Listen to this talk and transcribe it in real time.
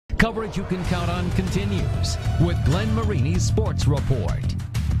Coverage you can count on continues with Glenn Marini's Sports Report.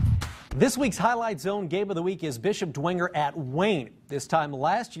 This week's Highlight Zone Game of the Week is Bishop Dwenger at Wayne. This time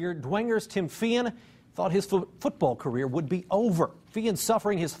last year, Dwenger's Tim Fean thought his football career would be over. Fean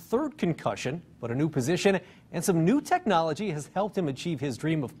suffering his third concussion, but a new position and some new technology has helped him achieve his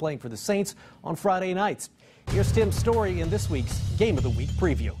dream of playing for the Saints on Friday nights. Here's Tim's story in this week's Game of the Week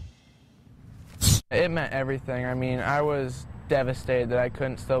preview. It meant everything. I mean, I was devastated that I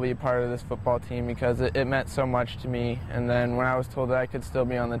couldn't still be a part of this football team because it meant so much to me. And then when I was told that I could still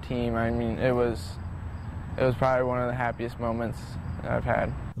be on the team, I mean, it was probably one of the happiest moments I've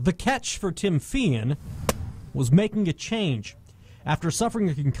had. The catch for Tim Fean was making a change. After suffering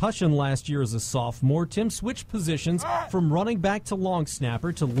a concussion last year as a sophomore, Tim switched positions from running back to long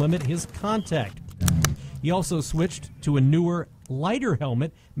snapper to limit his contact. He also switched to a newer, lighter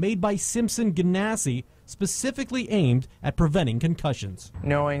helmet made by Simpson Ganassi, specifically aimed at preventing concussions.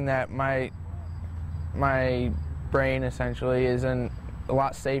 Knowing that my brain essentially is a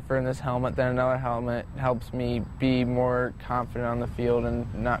lot safer in this helmet than another helmet helps me be more confident on the field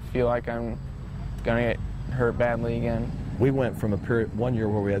and not feel like I'm going to get hurt badly again. We went from a period 1 year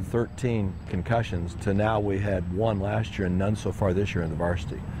where we had 13 concussions to now we had one last year and none so far this year in the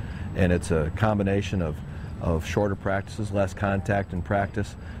varsity. And it's a combination of shorter practices, less contact in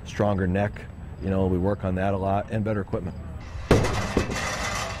practice, stronger neck. You know, we work on that a lot, and better equipment.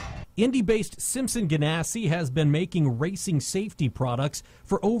 Indy-based Simpson Ganassi has been making racing safety products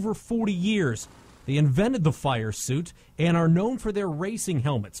for over 40 years. They invented the fire suit and are known for their racing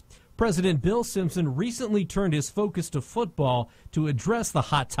helmets. President Bill Simpson recently turned his focus to football to address the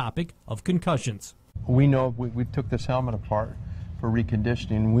hot topic of concussions. We know we took this helmet apart for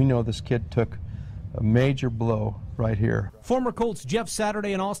reconditioning. We know this kid took a major blow right here. Former Colts Jeff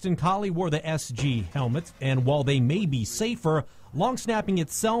Saturday and Austin Collie wore the SG helmets, and while they may be safer, long snapping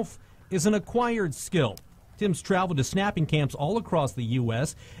itself is an acquired skill. Tim's traveled to snapping camps all across the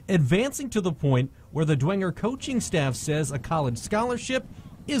U.S., advancing to the point where the Dwenger coaching staff says a college scholarship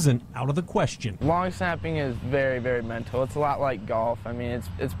isn't out of the question. Long snapping is very, very mental. It's a lot like golf. I mean,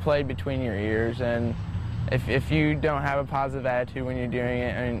 it's played between your ears, and if you don't have a positive attitude when you're doing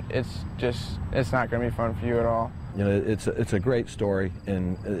it, I mean, it's not going to be fun for you at all. You know, it's a great story,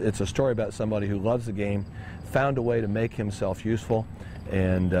 and it's a story about somebody who loves the game, found a way to make himself useful,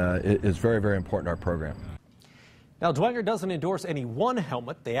 and it is very, very important to our program. Now, Dwenger doesn't endorse any one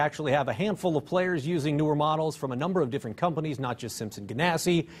helmet. They actually have a handful of players using newer models from a number of different companies, not just Simpson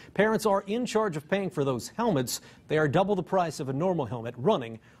Ganassi. Parents are in charge of paying for those helmets. They are double the price of a normal helmet,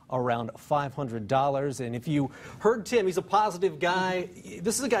 running around $500. And if you heard Tim, he's a positive guy.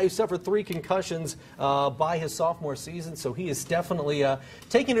 This is a guy who suffered 3 concussions by his sophomore season, so he is definitely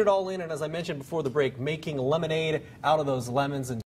taking it all in, and as I mentioned before the break, making lemonade out of those lemons. And